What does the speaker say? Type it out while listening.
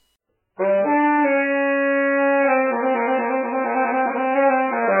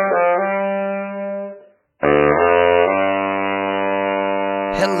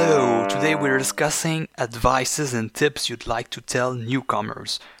we're discussing advices and tips you'd like to tell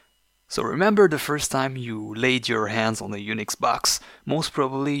newcomers. So remember the first time you laid your hands on a Unix box, most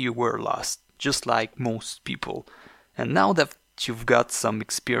probably you were lost, just like most people. And now that you've got some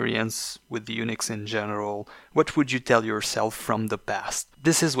experience with Unix in general, what would you tell yourself from the past?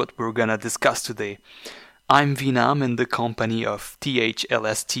 This is what we're gonna discuss today. I'm Vinam in the company of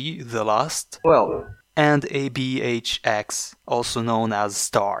THLST, The Lost, and ABHX, also known as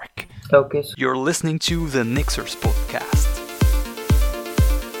Stark. Okay. You're listening to the Nixers podcast.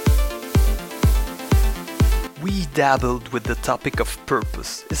 We dabbled with the topic of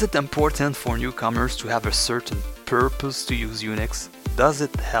purpose. Is it important for newcomers to have a certain purpose to use Unix? Does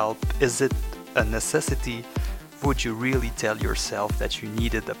it help? Is it a necessity? Would you really tell yourself that you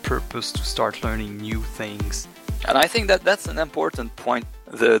needed a purpose to start learning new things? And I think that that's an important point,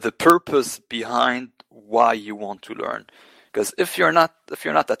 the purpose behind why you want to learn. Because if you're not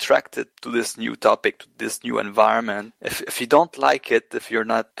attracted to this new topic, to this new environment, if you don't like it, if you're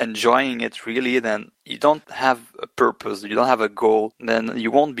not enjoying it really, then you don't have a purpose, you don't have a goal, then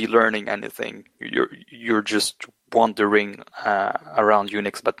you won't be learning anything. You're just wandering around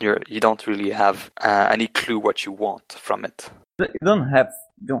Unix, but you don't really have any clue what you want from it. You don't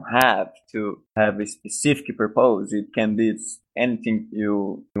have to have a specific purpose. It can be anything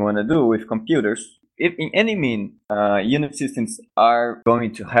you want to do with computers. If in any means Unix systems are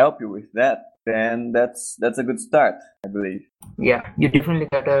going to help you with that, then that's a good start, I believe. Yeah, you definitely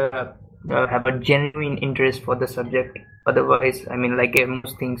gotta have a genuine interest for the subject. Otherwise, like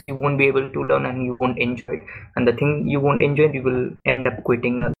most things, you won't be able to learn and you won't enjoy it. And the thing you won't enjoy, you will end up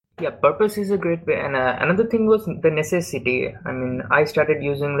quitting. Yeah, purpose is a great way. And another thing was the necessity. I started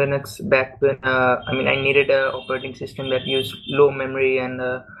using Linux back when I needed an operating system that used low memory, and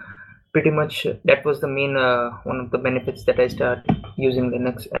pretty much that was the main one of the benefits that I started using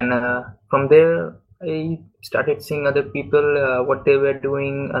Linux. And from there, I started seeing other people, what they were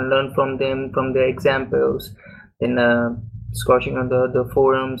doing, and learn from them, from their examples. Then searching on the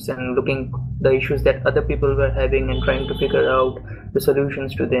forums and looking the issues that other people were having and trying to figure out the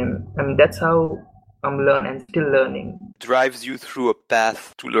solutions to them. That's how I'm learning and still learning. Drives you through a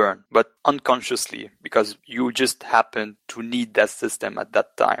path to learn, but unconsciously, because you just happen to need that system at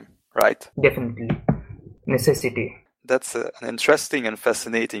that time, right? Definitely. Necessity. That's an interesting and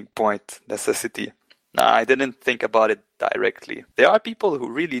fascinating point, necessity. I didn't think about it directly. There are people who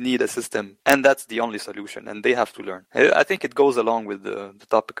really need a system, and that's the only solution, and they have to learn. I think it goes along with the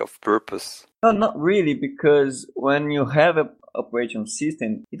topic of purpose. No, not really, because when you have an operating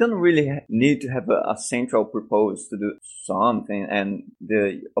system, you don't really need to have a central purpose to do something, and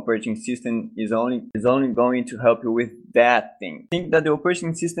the operating system is only going to help you with that thing. I think that the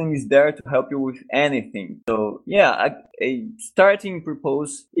operating system is there to help you with anything. So yeah, a starting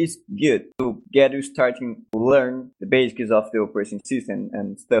purpose is good to get you starting to learn the basics of the operating system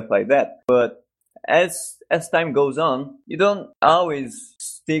and stuff like that. But as time goes on, you don't always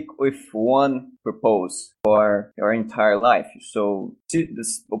stick with one purpose for your entire life. So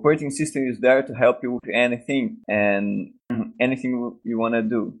this operating system is there to help you with anything and anything you want to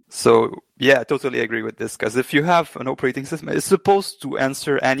do. So yeah, I totally agree with this, because if you have an operating system, it's supposed to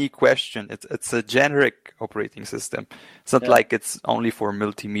answer any question. It's a generic operating system. It's not like it's only for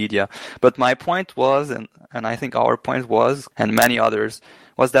multimedia. But my point was, and I think our point was, and many others,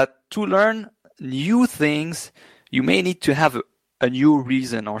 was that to learn new things, you may need to have a new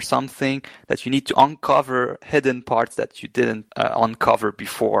reason or something, that you need to uncover hidden parts that you didn't uncover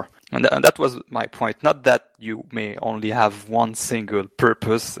before. And that was my point. Not that you may only have one single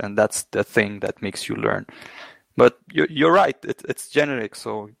purpose, and that's the thing that makes you learn. But you're right. It's generic,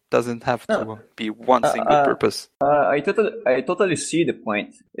 so it doesn't have to be one single purpose. I totally see the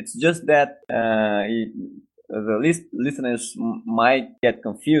point. It's just that the listeners might get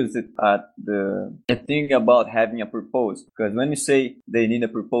confused at the thing about having a purpose, because when you say they need a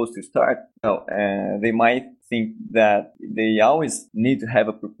purpose to start, they might think that they always need to have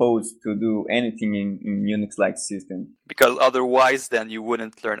a purpose to do anything in Unix-like system. Because otherwise, then you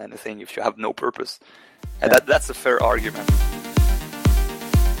wouldn't learn anything if you have no purpose. And that's a fair argument.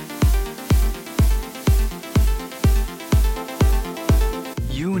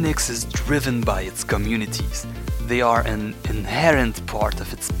 Unix is driven by its communities. They are an inherent part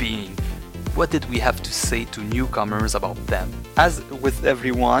of its being. What did we have to say to newcomers about them? As with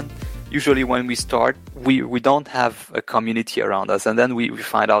everyone, usually when we start, we don't have a community around us, and then we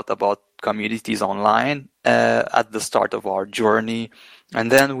find out about communities online at the start of our journey,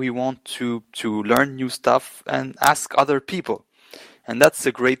 and then we want to learn new stuff and ask other people. And that's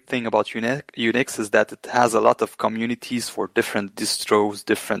the great thing about Unix is that it has a lot of communities for different distros,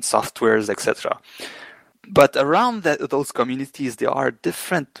 different softwares, etc. But around those communities, there are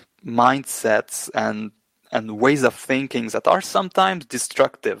different mindsets and ways of thinking that are sometimes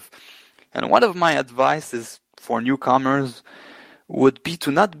destructive. And one of my advices for newcomers would be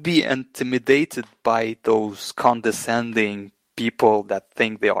to not be intimidated by those condescending people that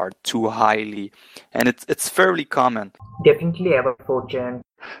think they are too highly. And it's fairly common. Definitely have a 4chan.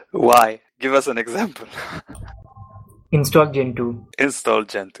 Why? Give us an example. Install Gentoo. Install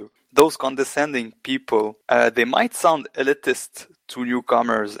Gentoo. Those condescending people, they might sound elitist to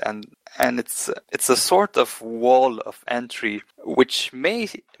newcomers, and it's a sort of wall of entry which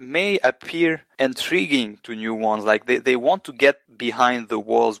may appear intriguing to new ones. Like they want to get behind the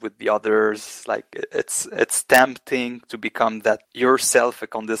walls with the others. Like it's tempting to become that yourself a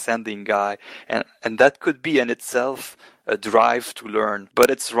condescending guy, and that could be in itself a drive to learn.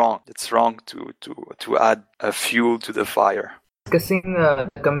 But it's wrong. It's wrong to add a fuel to the fire. Discussing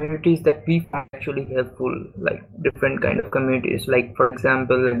communities that we find actually helpful, like different kind of communities. Like for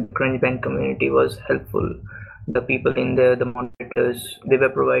example, the Crunchband community was helpful. The people in there, the moderators, they were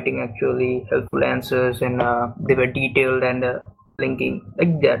providing actually helpful answers, and they were detailed and linking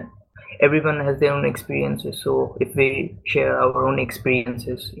like that. Everyone has their own experiences, so if we share our own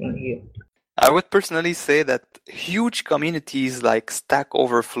experiences in here. I would personally say that huge communities like Stack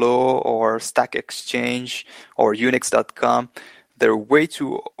Overflow or Stack Exchange or Unix.com, they're way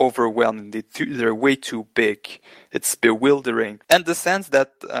too overwhelming. They're way too big. It's bewildering. And the sense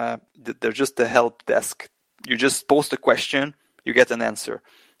that they're just a help desk. You just post a question, you get an answer.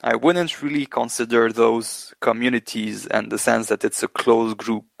 I wouldn't really consider those communities in the sense that it's a closed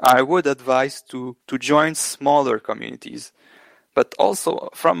group. I would advise to join smaller communities. But also,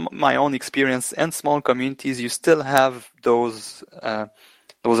 from my own experience, in small communities, you still have those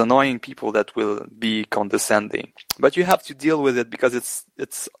annoying people that will be condescending. But you have to deal with it because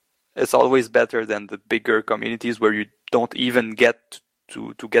it's always better than the bigger communities where you don't even get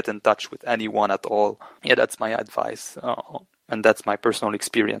to get in touch with anyone at all. Yeah, that's my advice, and that's my personal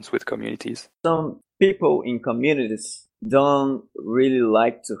experience with communities. Some people in communities don't really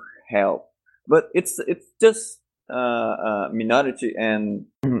like to help, but it's just minority, and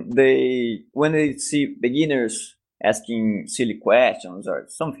when they see beginners asking silly questions or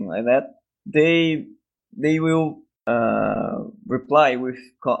something like that, they will reply with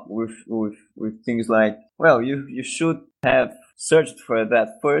things like, well, you should have searched for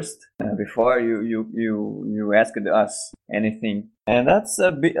that first before you asked us anything. And that's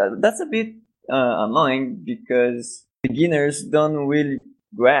a bit annoying, because beginners don't really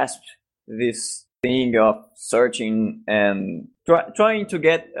grasp this thing of searching and trying to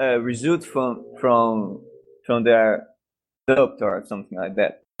get a result from their doubt or something like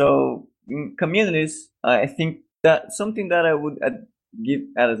that. So in communities, I think that something that I would give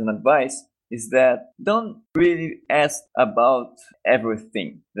as an advice is that don't really ask about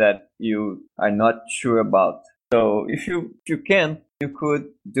everything that you are not sure about. So if you can, you could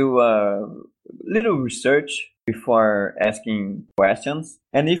do a little research before asking questions.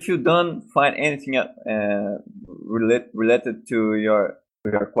 And if you don't find anything related to your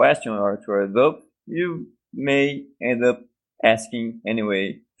question or to your doubt, you may end up asking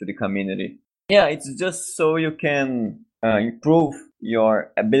anyway to the community. Yeah, it's just so you can improve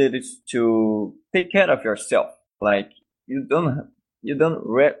your abilities to take care of yourself. Like you don't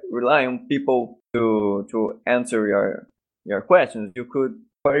rely on people to answer your questions. You could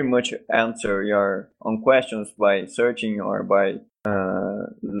very much answer your own questions by searching or by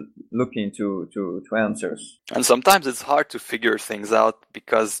looking to answers. And sometimes it's hard to figure things out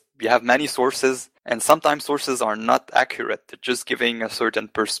because you have many sources, and sometimes sources are not accurate. They're just giving a certain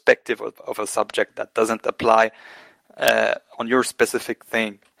perspective of a subject that doesn't apply on your specific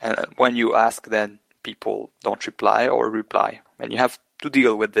thing. And when you ask, then people don't reply or reply, and you have to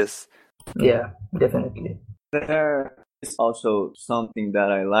deal with this. Yeah, definitely. There is also something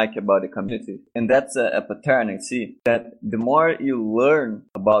that I like about the community, and that's a pattern I see, that the more you learn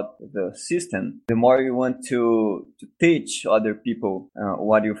about the system, the more you want to teach other people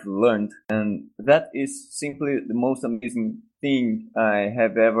what you've learned. And that is simply the most amazing thing I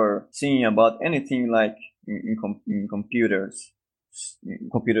have ever seen about anything like in computers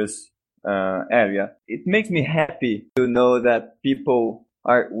area. It makes me happy to know that people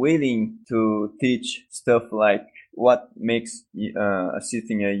are willing to teach stuff like what makes a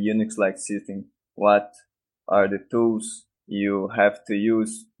system a Unix-like system, what are the tools you have to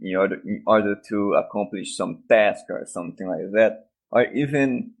use in order to accomplish some task or something like that, or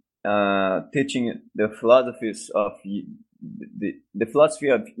even teaching the philosophies of the philosophy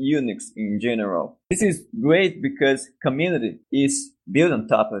of Unix in general. This is great because community is built on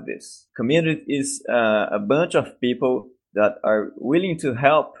top of this. Community is a bunch of people that are willing to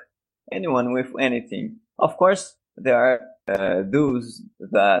help anyone with anything. Of course, there are those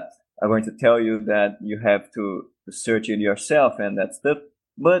that are going to tell you that you have to search it yourself and that stuff,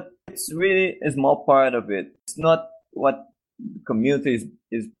 but it's really a small part of it. It's not what the community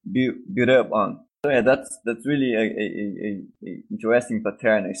is built up on. So yeah, that's really a interesting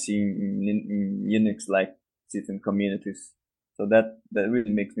pattern I see in Unix-like system communities. So that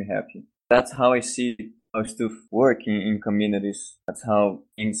really makes me happy. That's how I see how stuff working in communities. That's how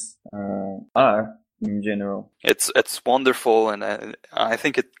things are in general. It's wonderful, and I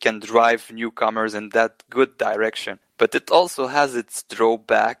think it can drive newcomers in that good direction. But it also has its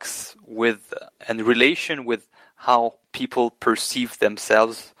drawbacks in relation with how people perceive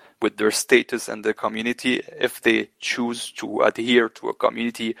themselves with their status in the community if they choose to adhere to a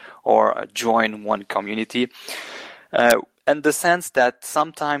community or join one community. In the sense that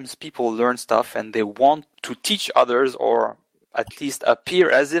sometimes people learn stuff and they want to teach others or at least appear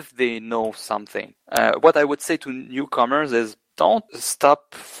as if they know something. What I would say to newcomers is don't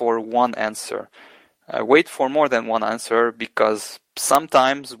stop for one answer. Wait for more than one answer, because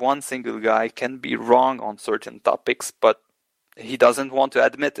sometimes one single guy can be wrong on certain topics, but he doesn't want to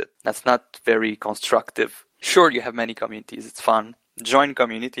admit it. That's not very constructive. Sure, you have many communities. It's fun. Join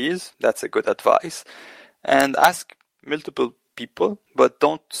communities. That's a good advice. And ask multiple people, but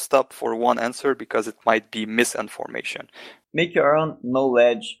don't stop for one answer because it might be misinformation. Make your own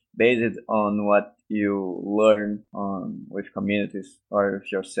knowledge based on what you learn with communities or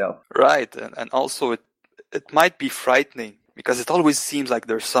with yourself. Right, and also it might be frightening because it always seems like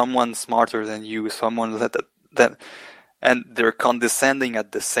there's someone smarter than you, someone that and they're condescending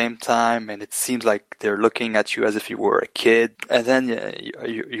at the same time, and it seems like they're looking at you as if you were a kid, and then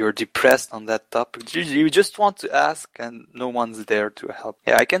you're depressed on that topic. You just want to ask, and no one's there to help.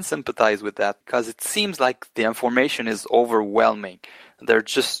 Yeah, I can sympathize with that, because it seems like the information is overwhelming. There's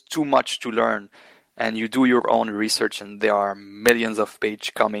just too much to learn, and you do your own research, and there are millions of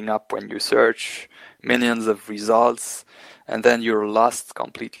pages coming up when you search, millions of results, and then you're lost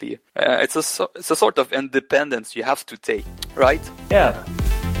completely. It's a sort of independence you have to take, right? Yeah.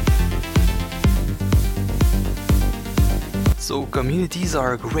 So communities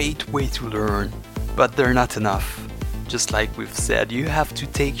are a great way to learn, but they're not enough. Just like we've said, you have to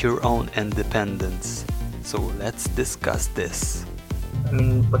take your own independence. So let's discuss this. I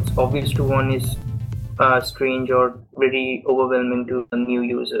mean, what's obvious to one is strange or very overwhelming to a new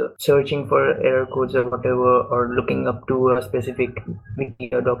user. Searching for error codes or whatever, or looking up to a specific wiki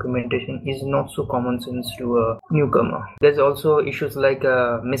or documentation is not so common sense to a newcomer. There's also issues like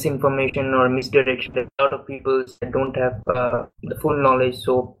misinformation or misdirection. A lot of people don't have the full knowledge,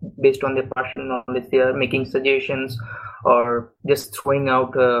 so based on their partial knowledge, they are making suggestions or just throwing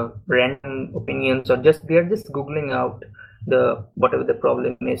out random opinions, or they are just googling out whatever the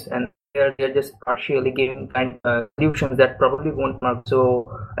problem is, and they're just partially giving kind of solutions that probably won't work. So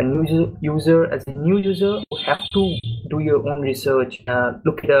a new user, as a new user, you have to do your own research,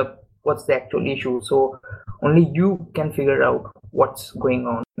 look it up, what's the actual issue. So only you can figure out what's going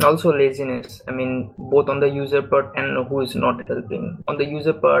on. Also laziness. I mean, both on the user part and who is not helping. On the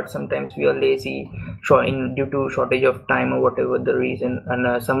user part, sometimes we are lazy due to shortage of time or whatever the reason,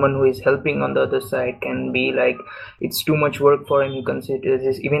 and someone who is helping on the other side can be like, it's too much work for him, you consider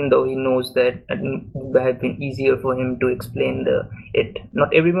this, even though he knows that it would have been easier for him to explain it.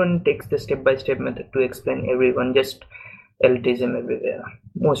 Not everyone takes the step-by-step method to explain everyone, just elitism everywhere.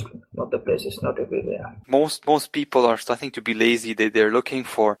 Most of the places, not everywhere. Most people are starting to be lazy. They're looking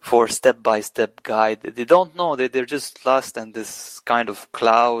for step-by-step guide. They don't know. They're just lost in this kind of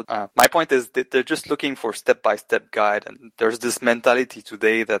cloud. My point is that they're just looking for step-by-step guide. And there's this mentality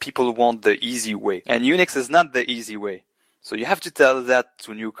today that people want the easy way. And Unix is not the easy way. So you have to tell that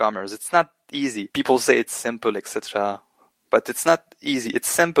to newcomers. It's not easy. People say it's simple, etc. But it's not easy. It's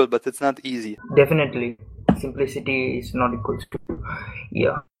simple, but it's not easy. Definitely. Simplicity is not equal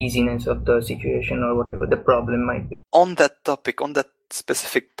to easiness of the situation or whatever the problem might be. On that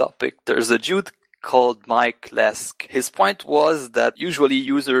specific topic, there's a dude called Mike Lesk. His point was that usually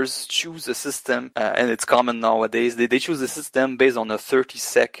users choose a system, and it's common nowadays, they choose a system based on a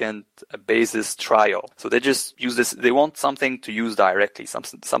 30-second basis trial. So they just use this, they want something to use directly,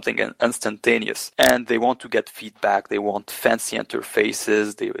 something instantaneous. And they want to get feedback, they want fancy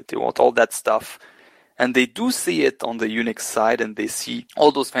interfaces, they want all that stuff. And they do see it on the Unix side, and they see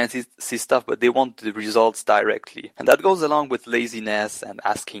all those fancy stuff, but they want the results directly. And that goes along with laziness and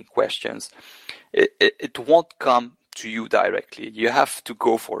asking questions. It won't come to you directly. You have to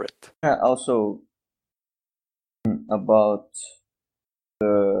go for it. Also, about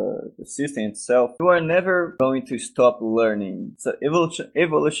the system itself, you are never going to stop learning. It's an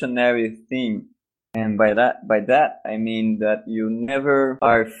evolutionary thing. And by that I mean that you never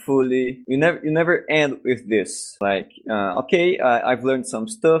end with this. Like, okay, I've learned some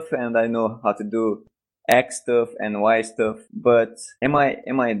stuff and I know how to do X stuff and Y stuff, but am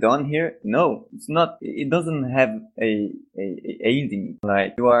I done here? No, it's not. It doesn't have a ending.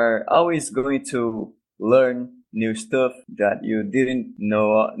 Like, you are always going to learn new stuff that you didn't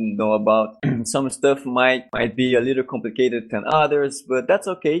know about. Some stuff might be a little complicated than others, but that's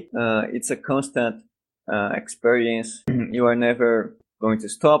okay. It's a constant experience. You are never going to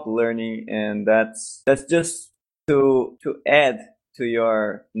stop learning, and that's just to add to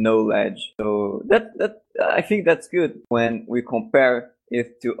your knowledge. So that I think that's good when we compare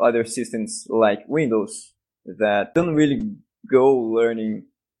it to other systems like Windows that don't really go learning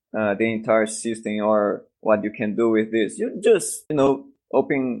the entire system or what you can do with this. You just,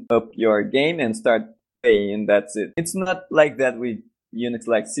 open up your game and start playing, and that's it. It's not like that with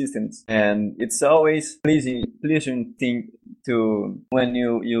Unix-like systems, and it's always pleasing thing to when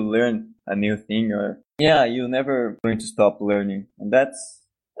you learn a new thing, or you're never going to stop learning, and that's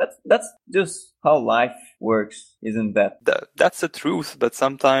just how life works, isn't that? That's the truth, but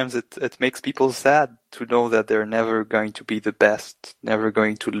sometimes it makes people sad to know that they're never going to be the best, never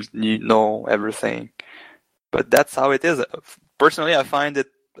going to know everything. But that's how it is. Personally, I find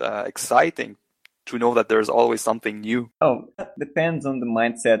it exciting to know that there's always something new. Oh, that depends on the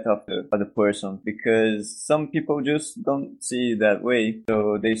mindset of the person, because some people just don't see it that way.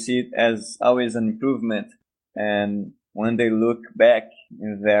 So they see it as always an improvement. And when they look back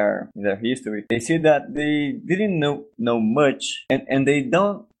in their history, they see that they didn't know much, and they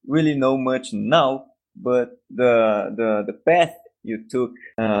don't really know much now, but the path you took,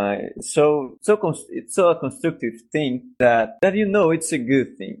 it's so a constructive thing that it's a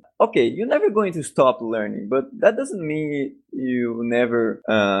good thing. Okay, you're never going to stop learning, but that doesn't mean you never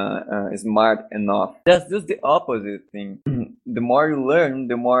smart enough. That's just the opposite thing. The more you learn,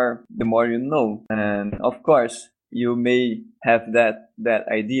 the more you know, and of course you may have that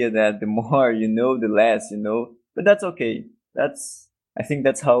idea that the more you know, the less you know, but that's okay. I think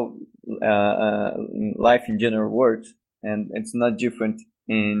that's how life in general works. And it's not different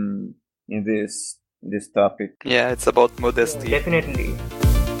in this topic. Yeah, it's about modesty. Yeah, definitely.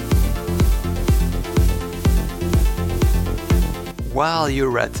 While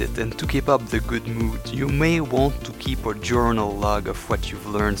you're at it, and to keep up the good mood, you may want to keep a journal log of what you've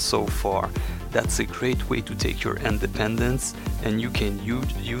learned so far. That's a great way to take your independence, and you can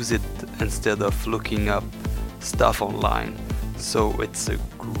use it instead of looking up stuff online. So it's a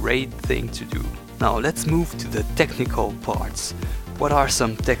great thing to do. Now let's move to the technical parts. What are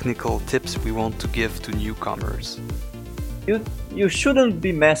some technical tips we want to give to newcomers? You shouldn't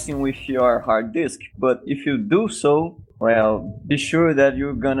be messing with your hard disk, but if you do so, well, be sure that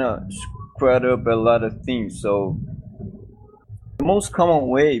you're gonna screw up a lot of things. So the most common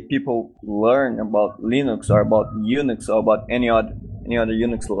way people learn about Linux or about Unix or about any other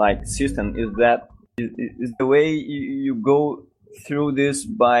Unix-like system is the way you go through this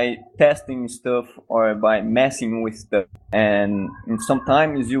by testing stuff or by messing with stuff, and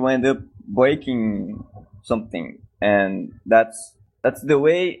sometimes you end up breaking something, and that's the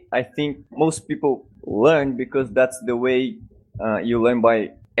way I think most people learn, because that's the way you learn,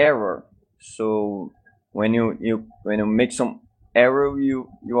 by error. So when you make some error, you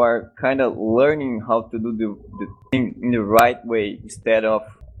are kind of learning how to do the thing in the right way, instead of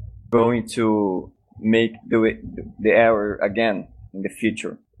going to make the error again in the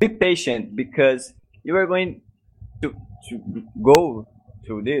future. Be patient, because you are going to go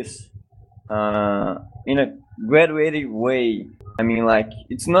through this in a graduated way. I mean, like,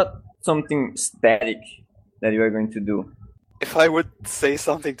 it's not something static that you are going to do. If I would say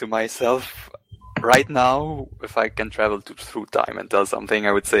something to myself right now, if I can travel through time and tell something,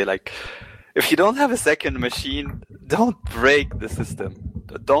 I would say, like, if you don't have a second machine, don't break the system.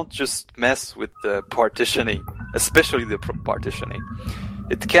 Don't just mess with the partitioning, especially the partitioning.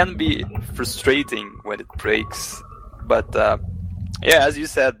 It can be frustrating when it breaks, but as you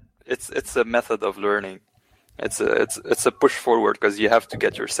said, it's a method of learning. It's a push forward, because you have to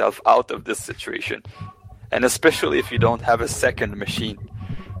get yourself out of this situation, and especially if you don't have a second machine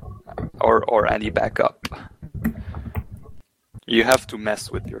or any backup, you have to mess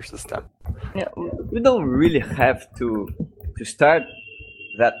with your system. Yeah, we don't really have to start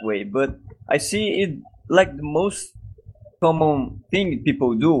that way, but I see it like the most common thing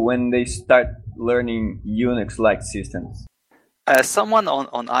people do when they start learning Unix-like systems? Someone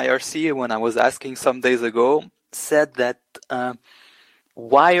on IRC, when I was asking some days ago, said that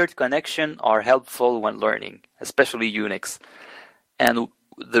wired connection are helpful when learning, especially Unix. And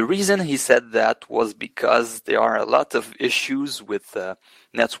the reason he said that was because there are a lot of issues with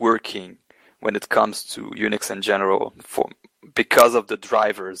networking when it comes to Unix in general, because of the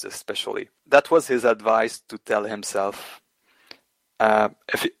drivers especially. That was his advice to tell himself.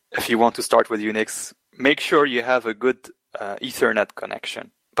 If you want to start with Unix, make sure you have a good Ethernet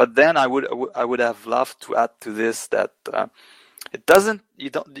connection. But then I would have loved to add to this that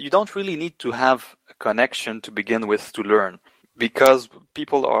you don't really need to have a connection to begin with to learn, because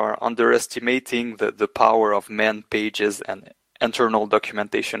people are underestimating the power of man pages and internal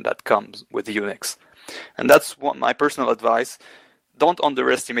documentation that comes with Unix. And that's my personal advice. Don't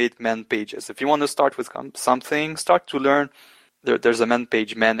underestimate man pages. If you want to start with something, start to learn. There's a man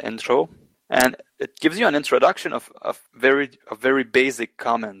page, man intro, and it gives you an introduction of very basic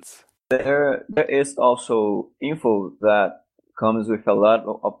comments. There is also info that comes with a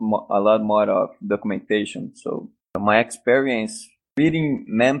lot more of documentation. So my experience reading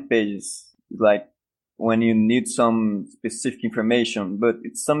man pages is like when you need some specific information, but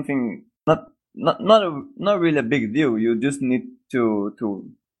it's something not really a big deal. You just need to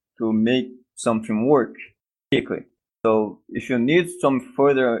make something work quickly. So if you need some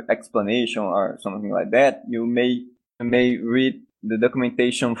further explanation or something like that, you may read the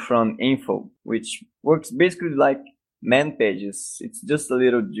documentation from info, which works basically like man pages. It's just a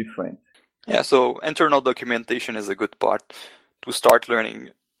little different. Yeah, so internal documentation is a good part to start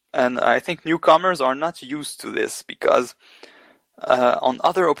learning. And I think newcomers are not used to this because on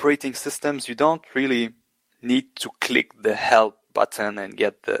other operating systems, you don't really need to click the help button and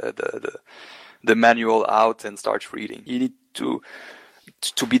get the manual out and start reading. You need to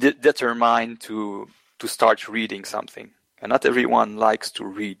be determined to start reading something. And not everyone likes to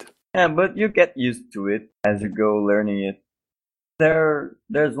read. Yeah, but you get used to it as you go learning it.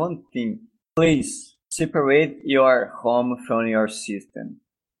 There's one thing. Please separate your home from your system.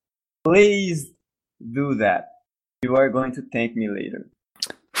 Please do that. You are going to thank me later.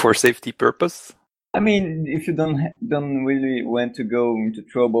 For safety purpose? I mean, if you don't really want to go into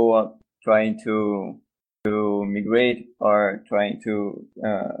trouble of trying to migrate or trying to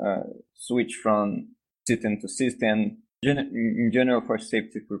switch from system to system, in general for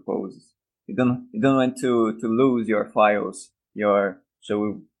safety purposes. You don't want to lose your files, your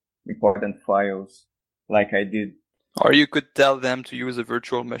so important files, like I did. Or you could tell them to use a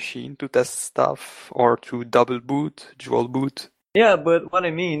virtual machine to test stuff, or to double boot, dual boot. Yeah, but what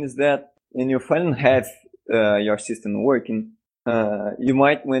I mean is that when you finally have your system working, you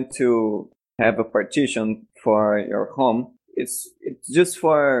might want to have a partition for your home. It's just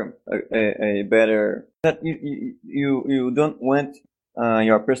for a better that you don't want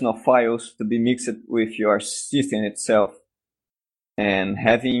your personal files to be mixed with your system itself, and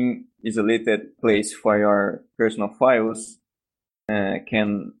having isolated place for your personal files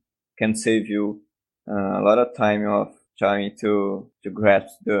can save you a lot of time of trying to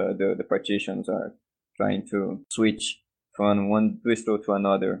grasp the partitions or trying to switch from one distro to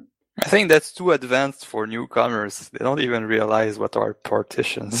another. I think that's too advanced for newcomers. They don't even realize what are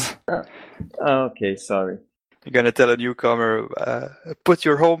partitions. Okay, sorry. You're going to tell a newcomer, put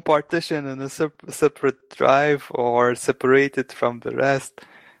your home partition in a separate drive or separate it from the rest.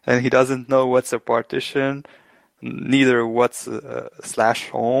 And he doesn't know what's a partition, neither what's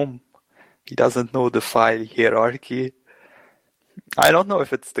 /home. He doesn't know the file hierarchy. I don't know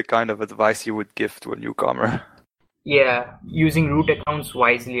if it's the kind of advice you would give to a newcomer. Yeah, using root accounts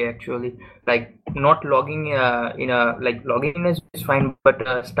wisely actually. Like not logging logging in is fine,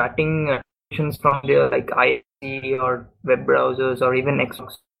 but starting applications from there like IRC or web browsers or even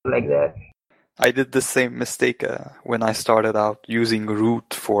Xbox like that. I did the same mistake when I started out using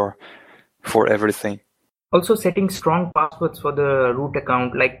root for everything. Also setting strong passwords for the root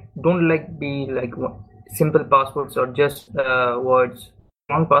account. Like don't be simple passwords or just words.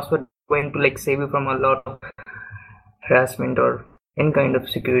 Strong password going to save you from a lot of harassment or any kind of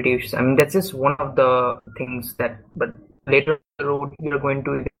security issues. I mean, that's just one of the things but later on the road, you're going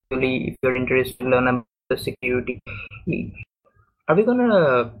to eventually, if you're interested to learn about the security. Are we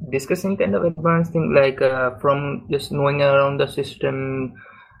gonna discuss any kind of advanced thing from just knowing around the system?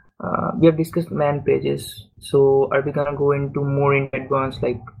 We have discussed man pages, so are we gonna go into more in advanced,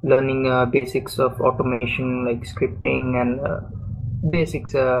 learning basics of automation, like scripting and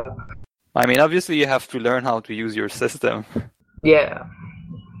basics? I mean, obviously you have to learn how to use your system. Yeah.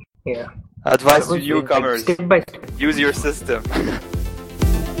 Advice to newcomers, step by step. use your system.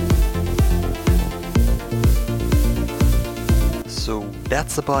 So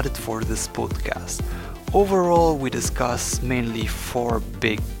that's about it for this podcast. Overall, we discuss mainly 4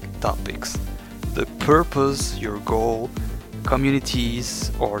 big topics: the purpose, your goal, communities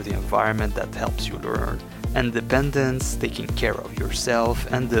or the environment that helps you learn, independence, taking care of yourself,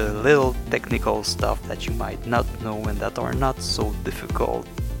 and the little technical stuff that you might not know and that are not so difficult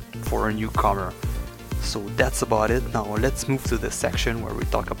for a newcomer. So that's about it. Now let's move to the section where we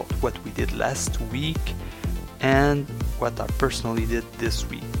talk about what we did last week and what I personally did this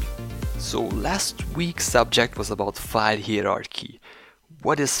week. So last week's subject was about file hierarchy.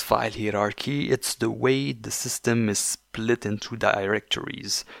 What is file hierarchy? It's the way the system is split into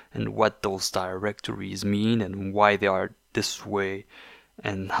directories and what those directories mean and why they are this way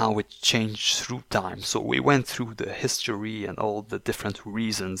and how it changed through time. So we went through the history and all the different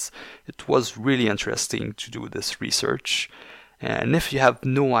reasons. It was really interesting to do this research. And if you have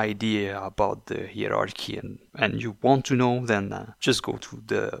no idea about the hierarchy and you want to know, then just go to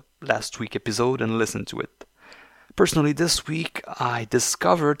the last week episode and listen to it. Personally, this week I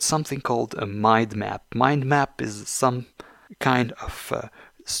discovered something called a mind map. Mind map is some kind of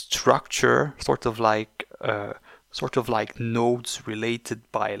structure, sort of like nodes related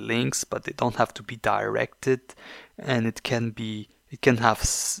by links, but they don't have to be directed, and it can have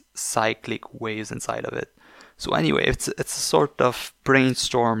cyclic waves inside of it. So anyway, it's a sort of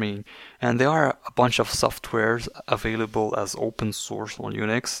brainstorming, and there are a bunch of softwares available as open source on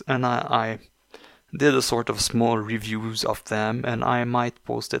Unix, and I did a sort of small reviews of them, and I might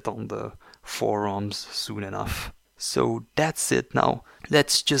post it on the forums soon enough. So that's it now.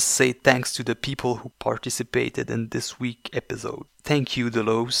 Let's just say thanks to the people who participated in this week's episode. Thank you,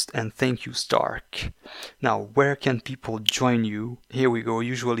 Delost, and thank you, Stark. Now, where can people join you? Here we go.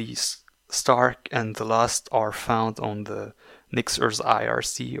 Usually Stark and Delost are found on the Unix Users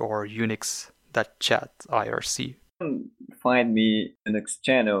IRC or Unix.chat IRC. Find me in the next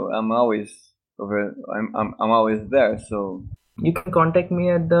channel. I'm always always there, so you can contact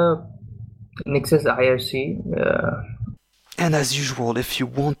me at the Nexus IRC. And as usual, if you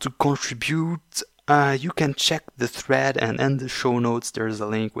want to contribute, you can check the thread, and in the show notes there's a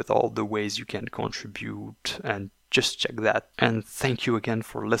link with all the ways you can contribute, and just check that. And thank you again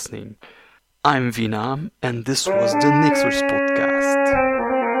for listening. I'm Vinam, and this was the Unix Users Podcast.